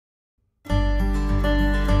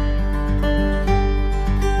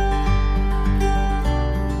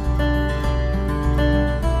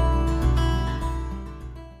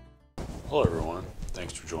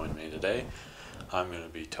today I'm going to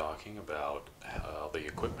be talking about the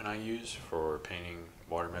equipment I use for painting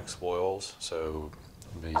water mixed oils. So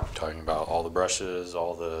I'll be talking about all the brushes,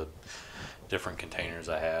 all the different containers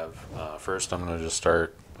I have. First I'm going to just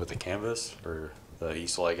start with the canvas, or the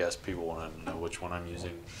easel. I guess people want to know which one I'm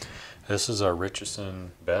using. This is a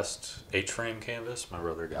Richardson Best H-frame canvas. My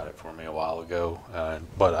brother got it for me a while ago,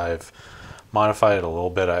 but I've modified it a little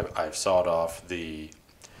bit. I've sawed off the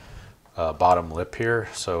bottom lip here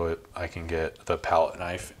so I can get the palette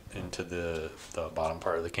knife into the bottom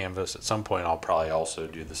part of the canvas. At some point I'll probably also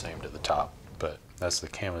do the same to the top, but that's the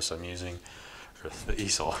canvas I'm using, or the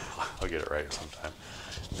easel. I'll get it right sometime.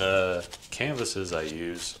 The canvases I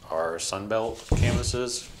use are Sunbelt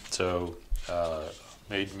canvases, so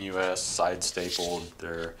made in US, side stapled.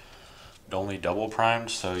 They're only double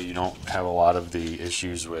primed, so you don't have a lot of the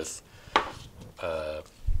issues with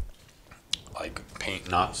like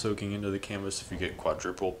paint not soaking into the canvas. If you get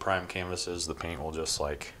quadruple prime canvases, the paint will just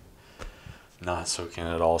like not soak in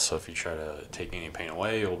at all. So if you try to take any paint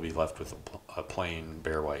away, you'll be left with a plain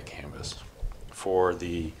bare white canvas. For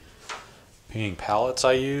the painting palettes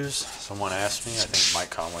I use, someone asked me, I think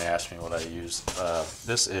Mike Conway asked me what I use.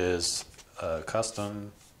 This is a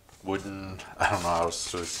custom wooden, I don't know how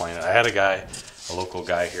to explain it. I had a local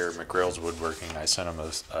guy here, McGrail's Woodworking. I sent him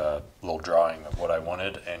a little drawing of what I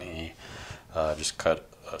wanted, and he just cut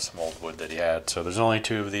some old wood that he had. So there's only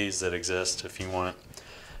 2 of these that exist. If you want,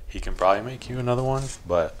 he can probably make you another one.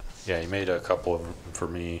 But yeah, he made a couple of them for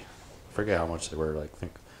me. I forget how much they were, like I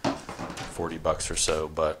think 40 bucks or so.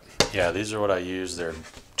 But yeah, these are what I use. They're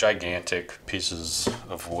gigantic pieces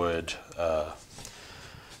of wood.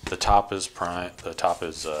 The top is primed. The top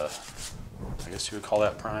is, I guess you would call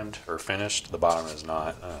that primed or finished. The bottom is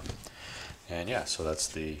not. And yeah, so that's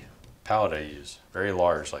the palette I use. Very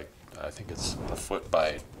large, like I think it's a foot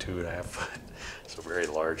by 2.5 foot. So very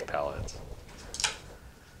large palettes.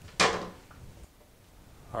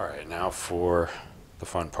 All right, now for the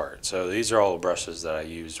fun part. So these are all the brushes that I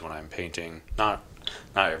use when I'm painting. Not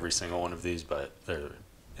every single one of these, but they're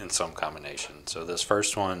in some combination. So this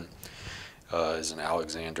first one is an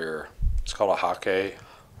Alexander, it's called a Hake,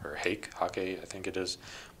 or Hake, I think it is,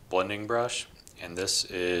 blending brush. And this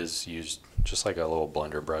is used just like a little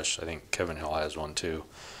blender brush. I think Kevin Hill has one too.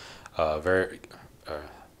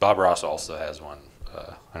 Bob Ross also has one.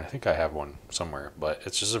 And I think I have one somewhere, but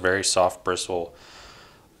it's just a very soft bristle.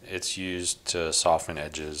 It's used to soften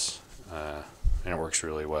edges, and it works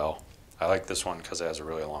really well. I like this one because it has a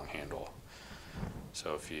really long handle.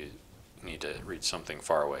 So if you need to reach something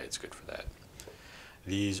far away, it's good for that.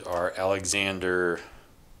 These are Alexander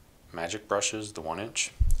magic brushes, the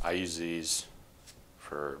 1-inch. I use these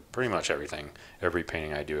for pretty much everything. Every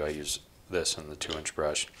painting I do, I use this and the 2-inch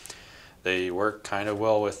brush. They work kind of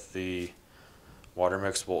well with the water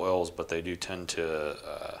mixable oils, but they do tend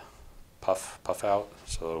to puff out.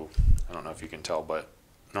 So I don't know if you can tell, but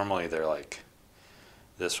normally they're like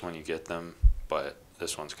this when you get them, but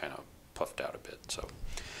this one's kind of puffed out a bit. So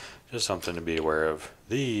just something to be aware of.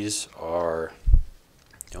 These are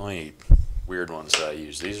the only weird ones that I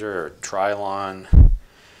use. These are Trilon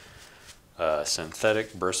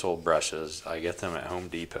synthetic bristle brushes. I get them at Home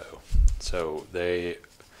Depot. So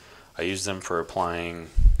I use them for applying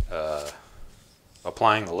the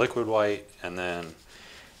liquid white, and then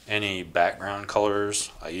any background colors.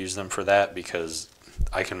 I use them for that because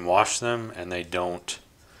I can wash them and they don't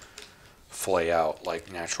flay out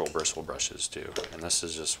like natural bristle brushes do. And this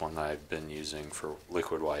is just one that I've been using for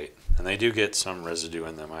liquid white, and they do get some residue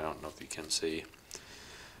in them. I don't know if you can see.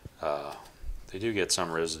 They do get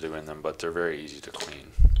some residue in them, but they're very easy to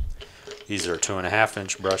clean. These are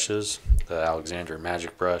 2.5-inch brushes, the Alexander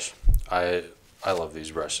Magic Brush. I love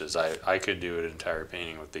these brushes. I could do an entire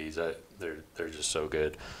painting with these. They're just so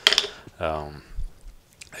good.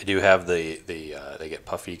 I do have they get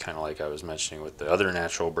puffy, kind of like I was mentioning with the other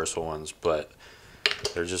natural bristle ones, but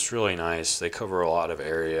they're just really nice. They cover a lot of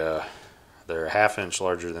area. They're 1/2 inch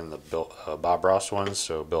larger than the Bob Ross ones,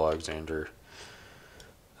 so Bill Alexander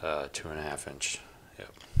 2.5-inch.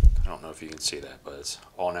 Yep. I don't know if you can see that, but it's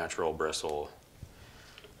all natural bristle.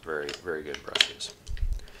 Very, very good brushes.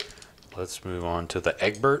 Let's move on to the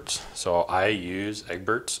Egberts. So I use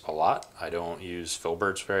Egberts a lot. I don't use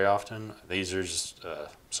Filberts very often. These are just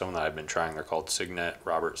some that I've been trying. They're called Signet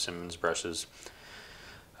Robert Simmons brushes.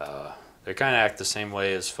 They kind of act the same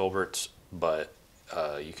way as Filberts, but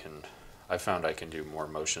I found I can do more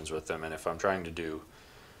motions with them. And if I'm trying to do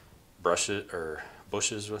brushes or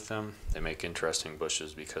bushes with them, they make interesting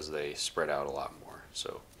bushes because they spread out a lot more.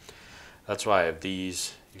 So that's why I have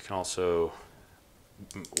these. You can also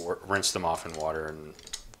rinse them off in water and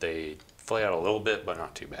they flay out a little bit, but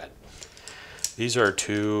not too bad. These are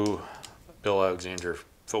two Bill Alexander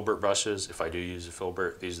filbert brushes. If I do use a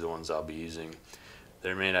filbert, these are the ones I'll be using.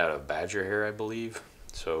 They're made out of badger hair, I believe.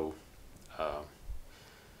 So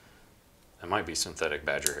it might be synthetic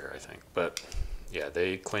badger hair, I think. But yeah,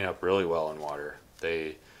 they clean up really well in water.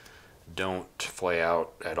 They don't flay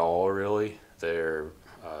out at all, really. They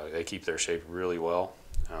keep their shape really well.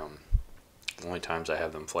 The only times I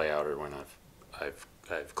have them flay out are when I've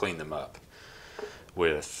cleaned them up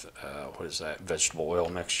with what is that, vegetable oil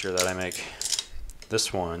mixture that I make.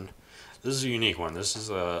 This is a unique one. This is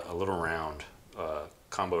a little round,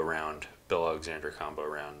 combo round, Bill Alexander combo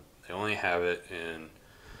round. They only have it in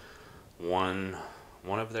one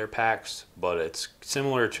of their packs, but it's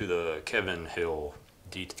similar to the Kevin Hill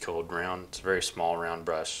decode round. It's a very small round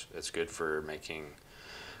brush. It's good for making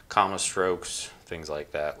comma strokes, things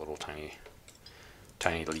like that, little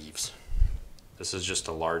tiny leaves. This is just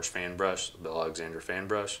a large fan brush, the Bill Alexander fan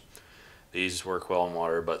brush. These work well in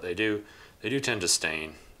water, but they do tend to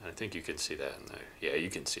stain. I think you can see that in there. Yeah, you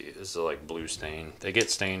can see this is like blue stain. They get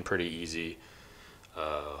stained pretty easy.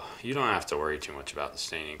 You don't have to worry too much about the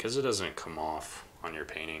staining because it doesn't come off on your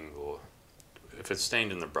painting. If it's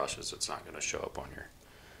stained in the brushes, it's not going to show up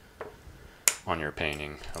on your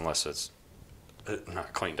painting unless it's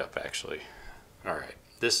not cleaned up actually. All right,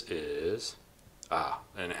 this is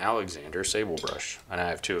an Alexander sable brush, and I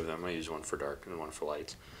have two of them. I use one for dark and one for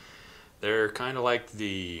lights. They're kind of like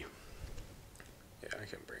the, yeah, I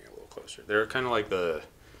can bring it a little closer. They're kind of like the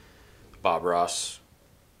Bob Ross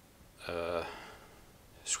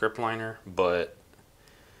script liner, but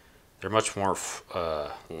they're much more,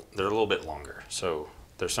 they're a little bit longer. So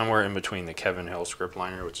they're somewhere in between the Kevin Hill script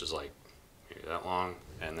liner, which is like maybe that long,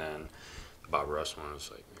 and then the Bob Ross one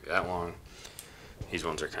is like maybe that long. These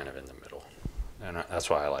ones are kind of in the middle, and that's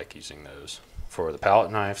why I like using those. For the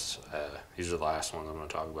palette knives, these are the last ones I'm going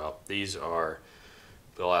to talk about. These are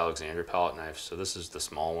Bill Alexander palette knives. So this is the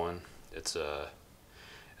small one. It's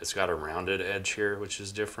got a rounded edge here, which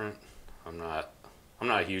is different. I'm not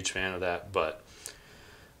a huge fan of that, but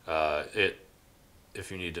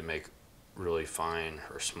if you need to make really fine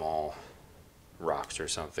or small rocks or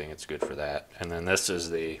something, it's good for that. And then this is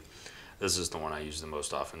the one I use the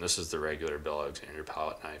most often. This is the regular Bill Alexander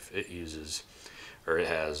palette knife. It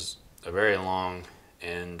has a very long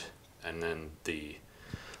end, and then the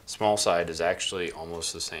small side is actually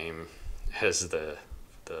almost the same as the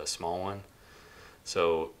small one.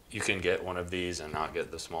 So you can get one of these and not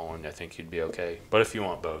get the small one. I think you'd be okay. But if you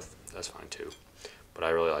want both, that's fine too. But I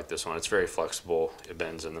really like this one. It's very flexible. It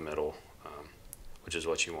bends in the middle, which is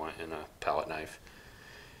what you want in a palette knife.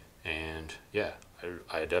 And yeah,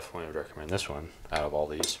 I definitely would recommend this one out of all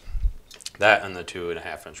these. That and the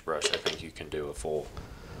 2.5-inch brush, I think you can do a full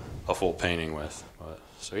painting with.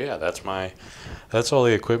 So yeah, that's all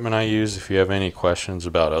the equipment I use. If you have any questions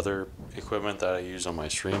about other equipment that I use on my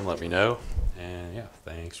stream, let me know. And yeah,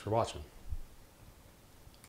 thanks for watching.